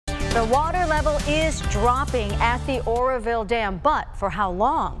The water level is dropping at the Oroville Dam, but for how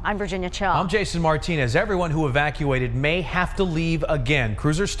long? I'm Virginia Cho. I'm Jason Martinez. Everyone who evacuated may have to leave again.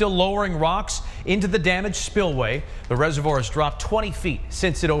 Crews are still lowering rocks into the damaged spillway. The reservoir has dropped 20 feet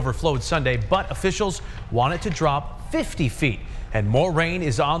since it overflowed Sunday, but officials want it to drop 50 feet. And more rain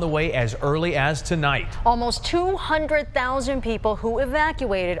is on the way as early as tonight. Almost 200,000 people who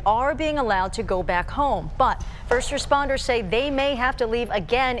evacuated are being allowed to go back home. But first responders say they may have to leave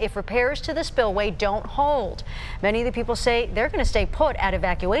again if repairs to the spillway don't hold. Many of the people say they're going to stay put at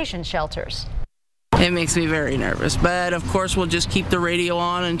evacuation shelters. It makes me very nervous, but of course we'll just keep the radio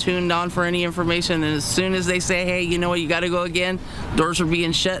on and tuned on for any information, and as soon as they say, hey, you know what, you got to go again, doors are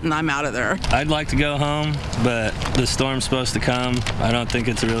being shut and I'm out of there. I'd like to go home, but the storm's supposed to come. I don't think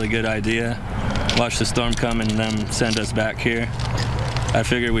it's a really good idea. Watch the storm come and then send us back here. I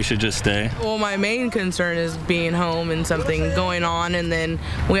figure we should just stay. Well, my main concern is being home and something going on, and then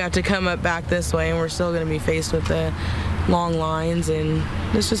we have to come up back this way and we're still going to be faced with the long lines, and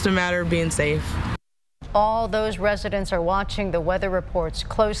it's just a matter of being safe. All those residents are watching the weather reports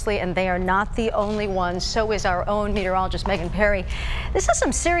closely, and they are not the only ones. So is our own meteorologist, Megan Perry. This is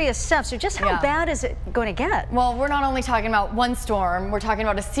some serious stuff. So just how bad is it going to get? Well, we're not only talking about one storm, we're talking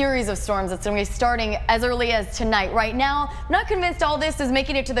about a series of storms that's going to be starting as early as tonight. Right now, I'm not convinced all this is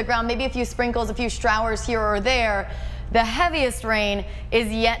making it to the ground. Maybe a few sprinkles, a few showers here or there. The heaviest rain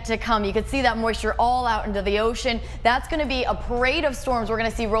is yet to come. You can see that moisture all out into the ocean. That's going to be a parade of storms we're going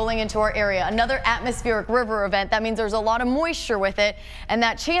to see rolling into our area. Another atmospheric river event. That means there's a lot of moisture with it, and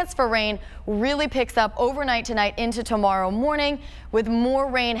that chance for rain really picks up overnight tonight into tomorrow morning, with more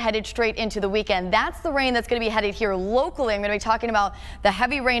rain headed straight into the weekend. That's the rain that's going to be headed here locally. I'm going to be talking about the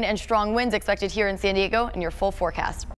heavy rain and strong winds expected here in San Diego in your full forecast.